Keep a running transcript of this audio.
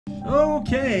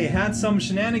Okay, had some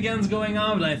shenanigans going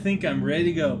on, but I think I'm ready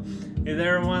to go. Hey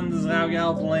there, everyone, this is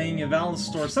raocow playing a Valdis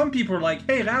store. Some people are like,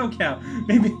 hey, raocow,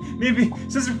 maybe,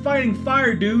 since you're fighting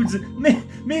fire dudes,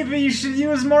 maybe you should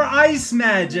use more ice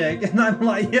magic. And I'm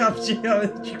like, yeah,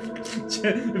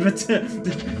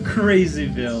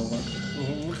 Crazyville.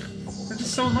 It's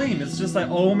just so lame. It's just like,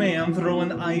 oh man, I'm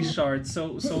throwing ice shards,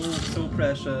 so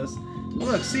precious.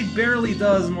 Look, see, barely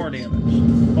does more damage.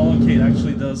 Well, okay, it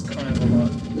actually does kind of a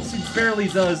lot. See, barely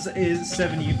does is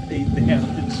 78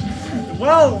 damage.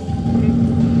 Well,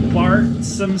 Bart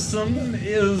Simpson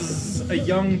is a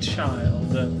young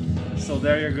child. So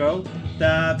there you go.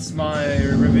 That's my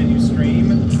revenue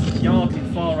stream. Y'all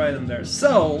can fall right in there.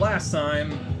 So, last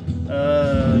time,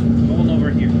 going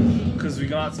over here. Because we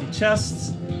got some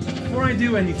chests. Before I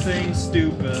do anything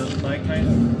stupid, like I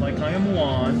am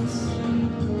wont,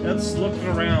 let's look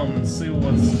around and see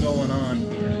what's going on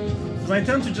here. Because I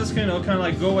tend to just kind of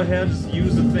like go ahead, just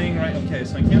use the thing, right? Okay,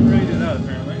 so I can't really do that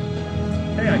apparently.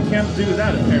 Hey, I can't do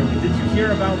that apparently. Did you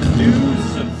hear about the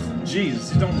news?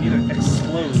 Jeez, you don't need to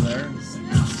explode there. It's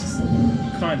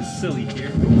kind of silly here.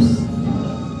 Oops.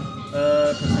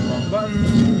 Pressing the wrong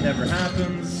button. Never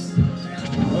happens.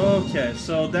 Okay,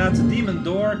 so that's a demon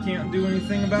door. Can't do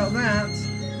anything about that.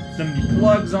 Then the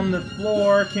plugs on the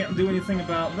floor, can't do anything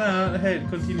about that. Hey, it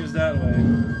continues that way.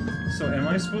 So am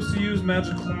I supposed to use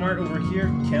magical mart over here?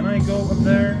 Can I go up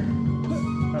there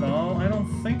at all? I don't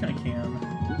think I can.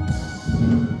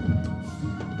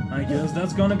 I guess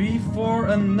that's gonna be for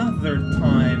another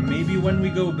time. Maybe when we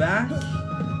go back?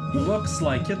 Looks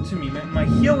like it to me. My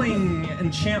healing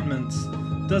enchantment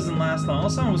doesn't last long.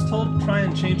 Also, I was told to try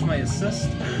and change my assist.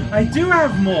 I do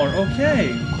have more,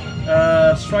 okay.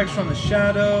 Strikes from the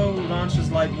shadow, launches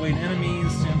lightweight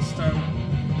enemies, instant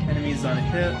enemies on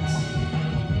hit.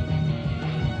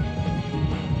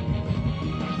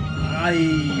 I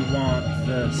want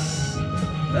this.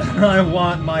 I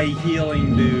want my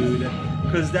healing dude,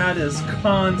 because that is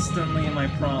constantly my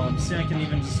problem. See, I can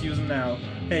even just use him now.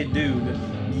 Hey, dude.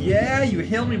 Yeah, you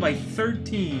healed me by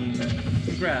 13.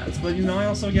 Congrats. But, you know, I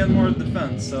also get more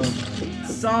defense, so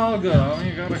it's all good. I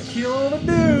only gotta kill all the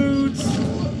dudes.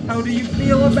 How do you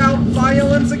feel about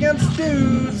violence against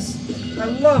dudes? I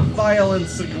love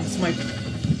violence against my...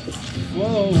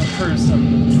 Whoa,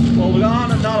 person. Well,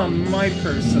 not on my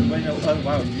person, but, you know,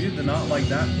 wow, you did not like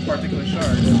that particular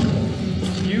shard.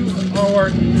 You are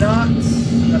not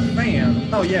a fan.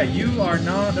 Oh, yeah, you are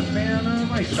not a fan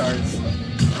of ice shards.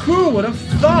 Who would have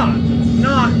thought?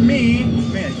 Not me.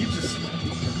 Man, you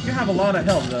have a lot of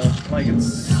health, though. Like, it's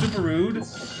super rude.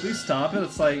 Please stop it.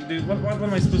 It's like, dude, what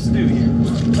am I supposed to do here?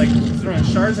 Like, throwing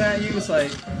shards at you? It's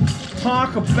like,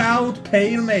 talk about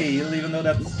pale mail, even though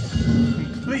that's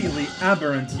completely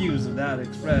aberrant use of that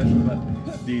expression, but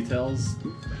details.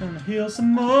 Gonna heal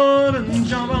some more and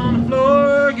jump on the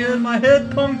floor, get my head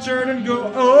punctured and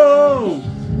go, oh!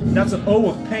 That's an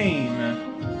O of pain.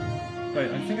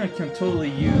 Wait, I think I can totally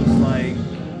use, like,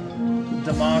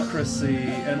 democracy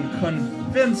and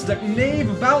convince the knave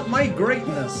about my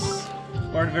greatness.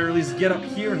 Or at the very least, get up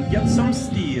here and get some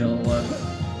steel. A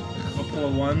couple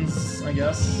of ones, I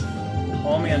guess.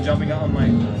 Oh man, jumping out on my...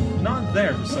 Not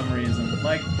there for some reason.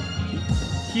 Like,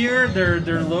 here,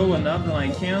 they're low enough that I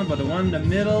can, but the one in the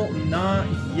middle, not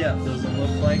yet. Doesn't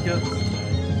look like it.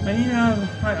 I need to...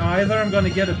 Either I'm gonna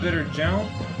get a better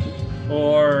jump,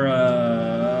 or,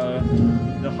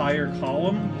 the higher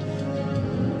column.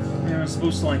 Maybe I'm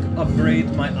supposed to, like,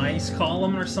 upgrade my ice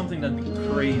column or something. That'd be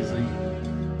crazy.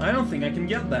 I don't think I can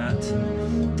get that.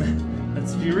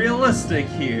 Let's be realistic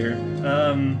here.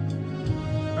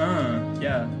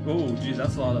 Yeah. Oh, geez,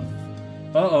 that's a lot of...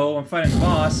 Uh-oh, I'm fighting a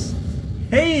boss.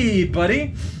 Hey,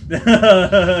 buddy! Get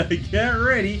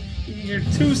ready. Your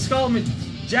two skull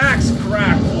jacks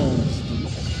crackles.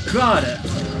 Got it.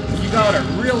 You got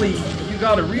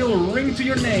a real ring to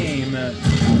your name.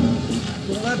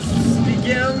 Let's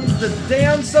begin the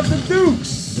dance of the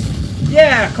Dukes.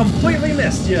 Yeah, completely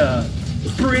missed ya.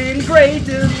 Pretty great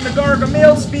in the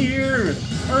Gargamel Spear.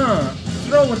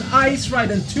 Throwing ice right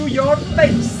into your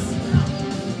face,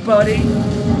 buddy.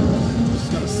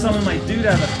 Just gonna summon my dude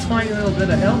out of a tiny little bit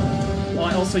of health, while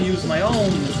I also use my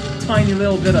own tiny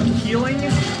little bit of healing,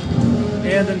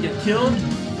 and then get killed.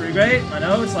 Pretty great. I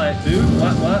know, it's like, dude,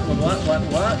 what? Oh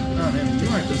man, you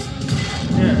are just...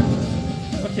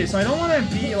 Yeah. Okay, so I don't want to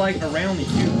be, like, around you.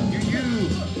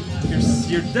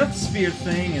 Your death spear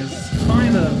thing is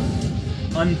kind of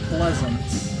unpleasant.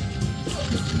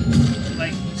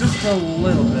 Like, just a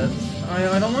little bit.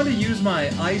 I don't want to use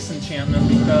my ice enchantment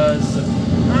because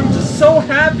I'm just so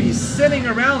happy sitting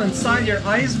around inside your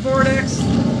ice vortex.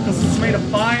 Because because it's made of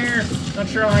fire. Not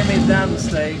sure how I made that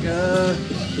mistake. Yeah,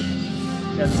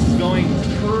 this is going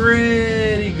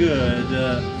pretty good.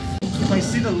 If I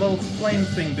see the little flame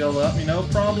thing build up, you know,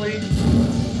 probably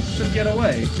should get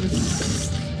away. It's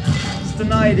just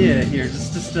an idea here,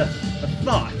 just a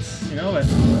thought, you know, a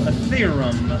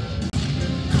theorem.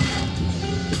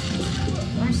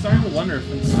 I'm starting to wonder if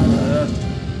it's,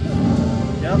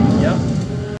 yep.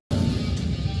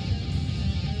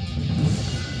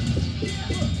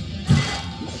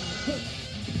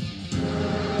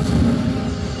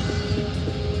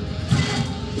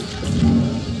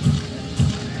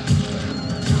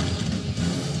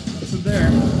 What's it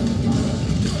there?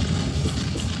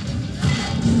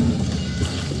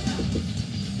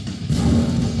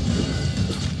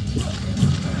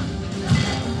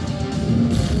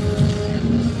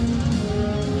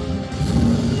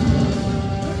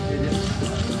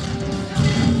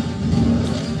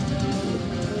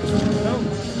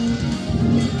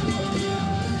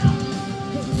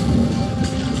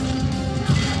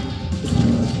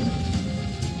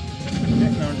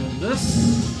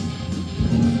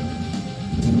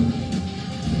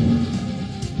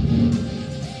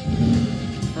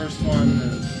 First one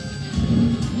is,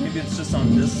 maybe it's just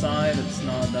on this side, it's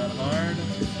not that hard.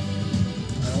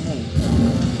 I don't know.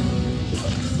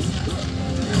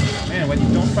 Man, when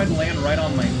you don't try to land right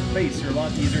on my face, you're a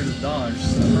lot easier to dodge.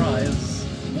 Surprise.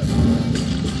 Now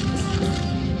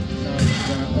you're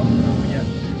gonna, yeah,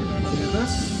 you're gonna do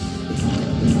this.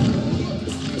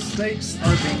 Mistakes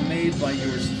are being made by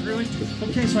yours truly.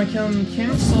 Okay, so I can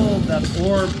cancel that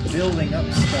orb building up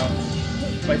stuff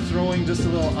by throwing just a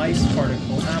little ice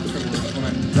particle afterwards when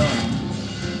I'm done.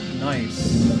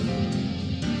 Nice.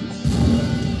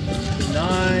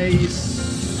 Nice.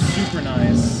 Super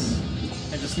nice.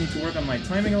 I just need to work on my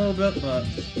timing a little bit, but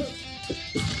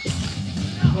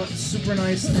super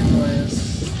nice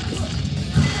anyways.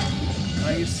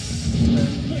 Ice, then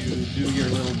you do your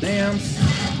little dance.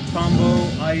 Combo,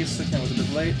 ice, okay, I was a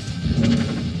bit late.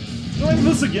 Doing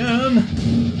this again!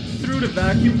 Through the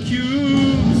vacuum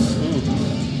cubes!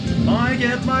 Ooh. I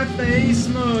get my face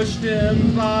smushed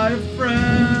in by a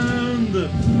friend!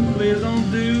 Please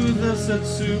don't do this, it's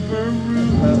super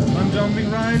rude. I'm jumping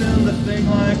right in the thing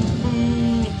like a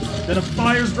fool. Then a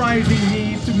fire's driving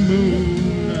me to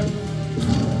moon.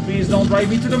 Please don't drive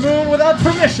me to the moon without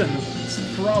permission! It's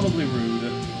probably rude.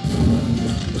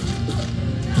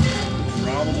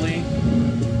 Probably.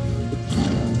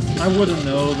 I wouldn't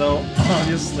know though,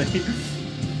 obviously.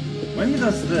 When he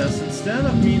does this, instead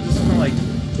of me just kind of like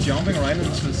jumping right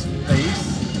into his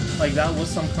face, like that was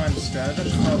some kind of strategy, I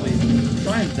should probably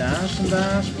try and dash,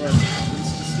 but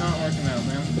it's just not working out,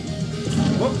 man.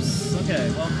 Whoops,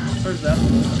 okay, well, first that.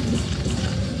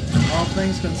 All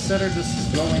things considered, this is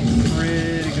going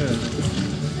pretty good.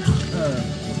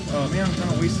 Oh man, I'm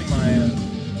kind of wasting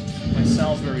my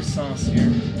Salisbury sauce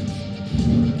here.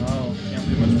 Oh, can't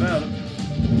do much about it.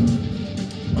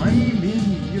 I'm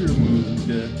in your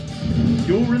mood.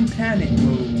 You're in panic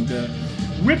mode.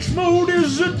 Which mode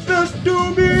is it best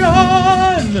to be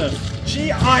on?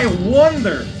 Gee, I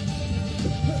wonder.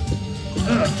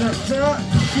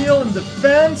 Heal and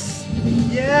defense.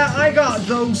 Yeah, I got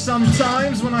those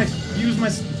sometimes when I use my...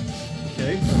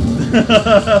 Okay.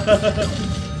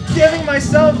 Giving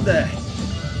myself the...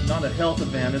 Not a health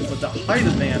advantage, but the height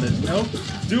advantage. Nope.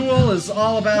 Duel is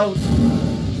all about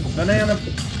banana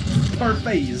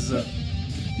parfaits.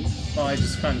 Oh, I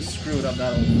just kind of screwed up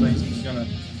that little thing, so I'm just gonna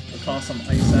toss some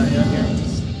ice at you here.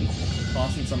 Just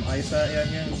tossing some ice at you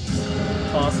here.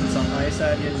 Just tossing some ice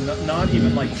at you. Not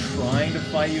even like trying to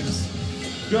fight you, just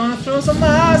gonna throw some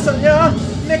ice at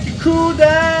you. Make it cool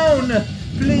down.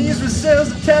 Please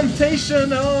resist the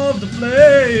temptation of the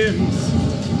flames.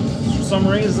 For some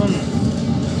reason,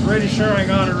 pretty sure I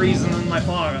got a reason in my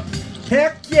pocket.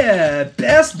 Heck yeah!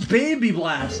 Best baby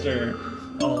blaster!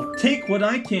 I'll take what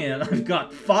I can. I've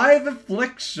got 5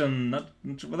 affliction. Not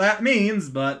sure what that means,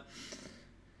 but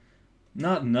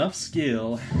not enough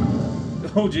skill.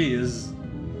 Oh geez.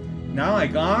 Now I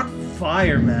got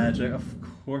fire magic. Of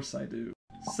course I do.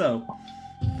 So,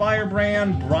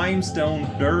 Firebrand, Brimstone,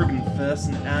 Durganfist,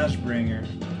 and Ashbringer.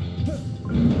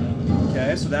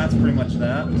 Okay, so that's pretty much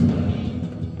that.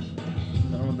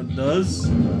 Don't know what that does.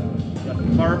 Got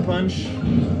the Fire Punch.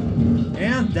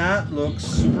 And that looks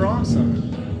super awesome.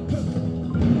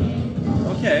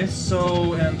 Okay,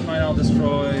 so, and Final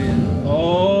Destroy.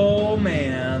 Oh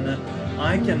man.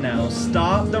 I can now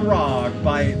stop the rock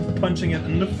by punching it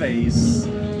in the face.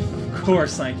 Of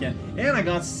course I can. And I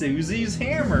got Susie's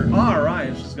hammer.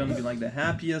 Alright, she's gonna be like the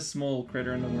happiest mole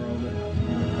critter in the world.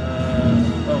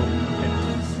 Oh, okay.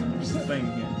 There's the thing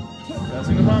here.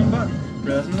 Pressing the wrong button.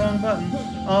 Pressing the wrong button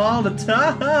all the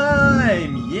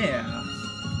time! Yeah!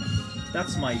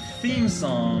 That's my theme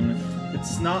song.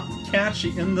 It's not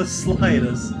catchy in the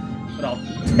slightest, but I'll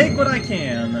take what I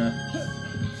can.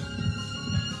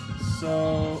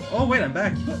 So... Oh wait, I'm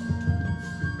back.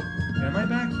 Am I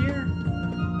back here?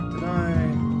 Did I...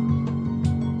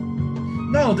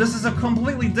 No, this is a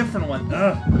completely different one.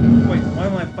 Ugh. Wait, why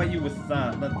would I fight you with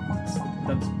that?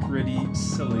 That's pretty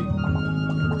silly.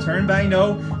 Return back,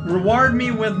 no. Reward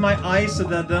me with my ice so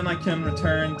that then I can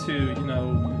return to, you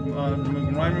know,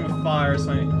 remind me with fire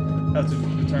so I have to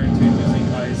return to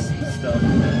using ice stuff.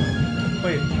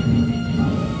 Wait.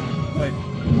 Wait.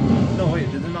 No, wait,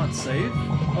 did it not save?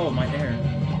 Oh, my air.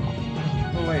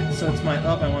 Oh wait, so it's my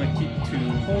up I want to keep to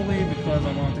holy because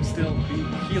I want to still be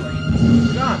healing.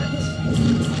 Got it!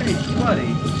 Hey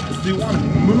buddy, do you want to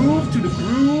move to the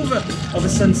groove of a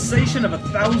sensation of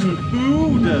 1,000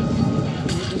 food?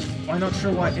 I'm not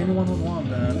sure why anyone would want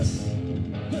that.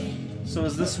 So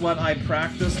is this what I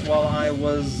practiced while I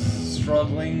was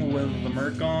struggling with the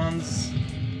Mercons?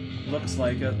 Looks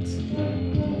like it.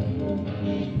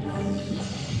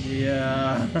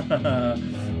 Yeah,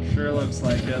 sure looks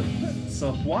like it.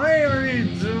 So why are you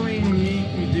make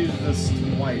me do this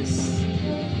twice?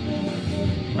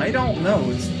 I don't know,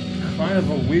 it's kind of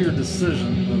a weird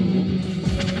decision,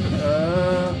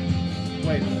 though.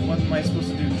 Wait, what am I supposed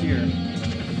to do here?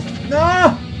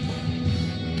 No!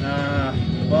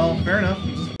 Well, fair enough.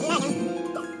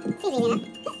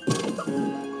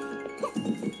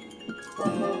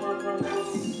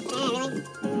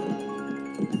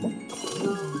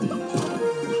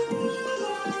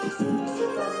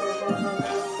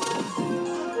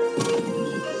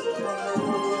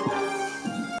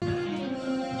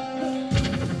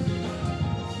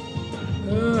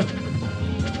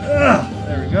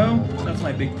 There we go. That's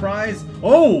my big prize.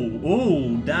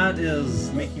 Oh, that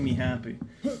is making me happy.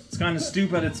 It's kind of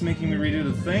stupid it's making me redo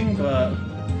the thing, but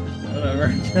whatever,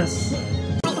 I guess.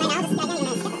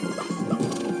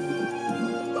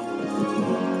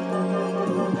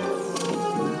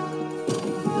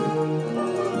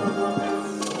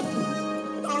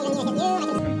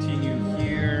 Continue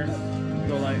here.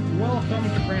 Go like, welcome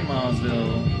to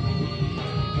Grandmasville.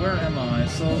 Where am I?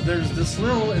 So there's this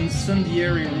little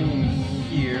incendiary room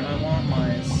here. I want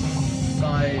my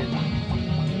side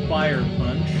fire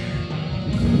punch.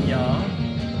 Yeah.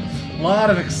 A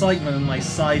lot of excitement in my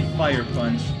side fire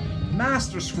punch.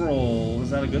 Master Scroll.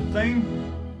 Is that a good thing?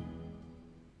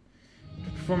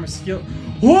 Perform a skill.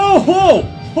 Whoa! Ho!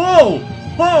 Ho!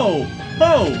 Ho!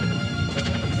 Ho!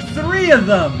 3 of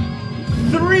them!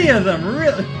 3 of them!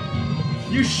 Really?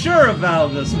 You sure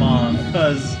about this, Mom?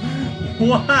 Because...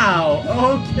 Wow,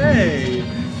 okay.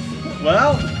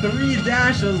 Well, 3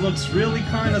 dashes looks really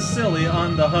kind of silly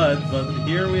on the HUD, but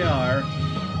here we are.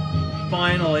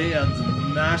 Finally, at the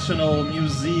National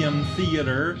Museum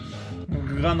Theater.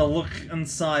 We're gonna look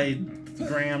inside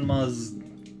Grandma's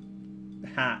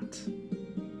hat.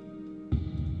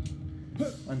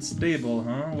 Unstable,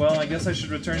 huh? Well, I guess I should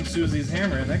return Susie's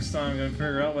hammer. Next time I'm gonna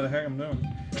figure out what the heck I'm doing.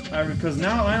 Because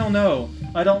now I don't know.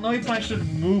 I don't know if I should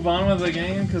move on with the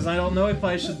game, because I don't know if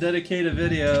I should dedicate a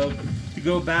video to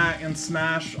go back and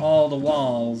smash all the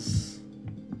walls.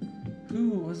 Who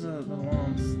was the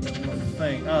long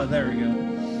thing? Oh, there we go.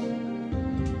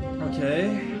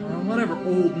 Okay. Whatever,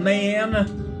 old man.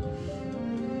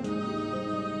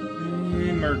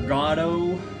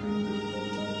 Mergado.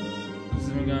 This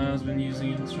guy's been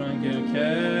using it to try and get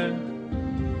okay.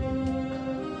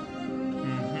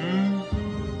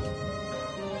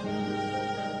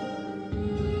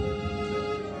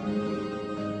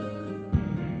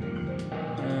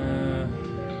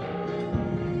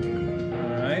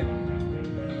 Alright.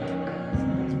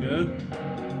 Sounds good.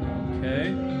 Okay.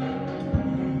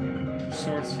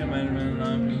 Sword skill management,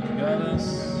 non-being goddess.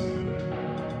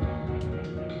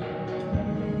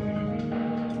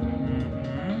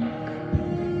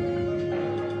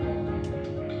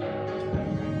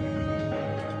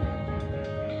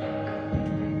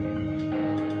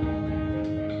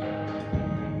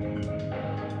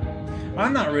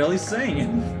 I'm not really saying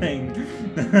anything.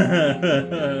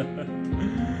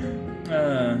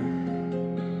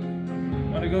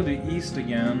 Want to go to east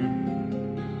again?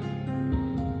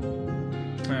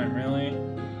 Alright, really?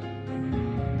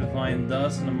 Divine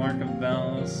dust and the mark of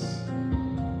Valdis.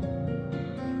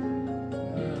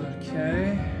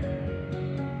 Okay.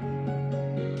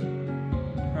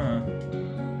 Huh.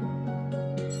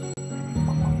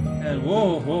 And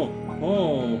whoa, whoa,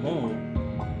 whoa, whoa.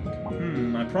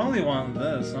 I probably want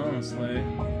this, honestly.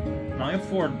 Can I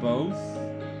afford both?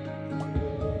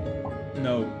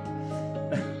 No.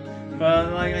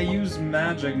 But, like, I use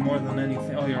magic more than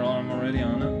anything. Oh, here, I'm already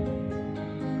on it.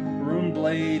 Rune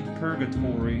Blade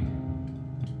Purgatory.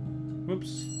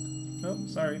 Whoops. Oh,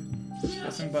 sorry. Just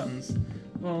pressing buttons.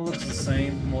 Well, it looks the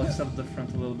same. Well, except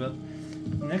different a little bit.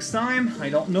 Next time, I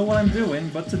don't know what I'm doing,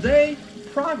 but today,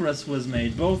 progress was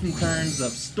made, both in terms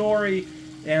of story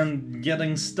and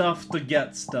getting stuff to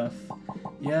get stuff.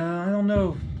 Yeah, I don't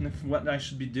know what I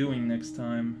should be doing next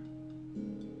time.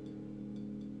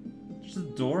 There's a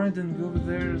door I didn't go over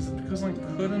there. Is it because I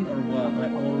couldn't or what?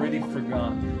 I already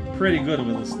forgot. Pretty good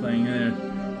with this thing.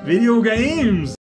 Video games!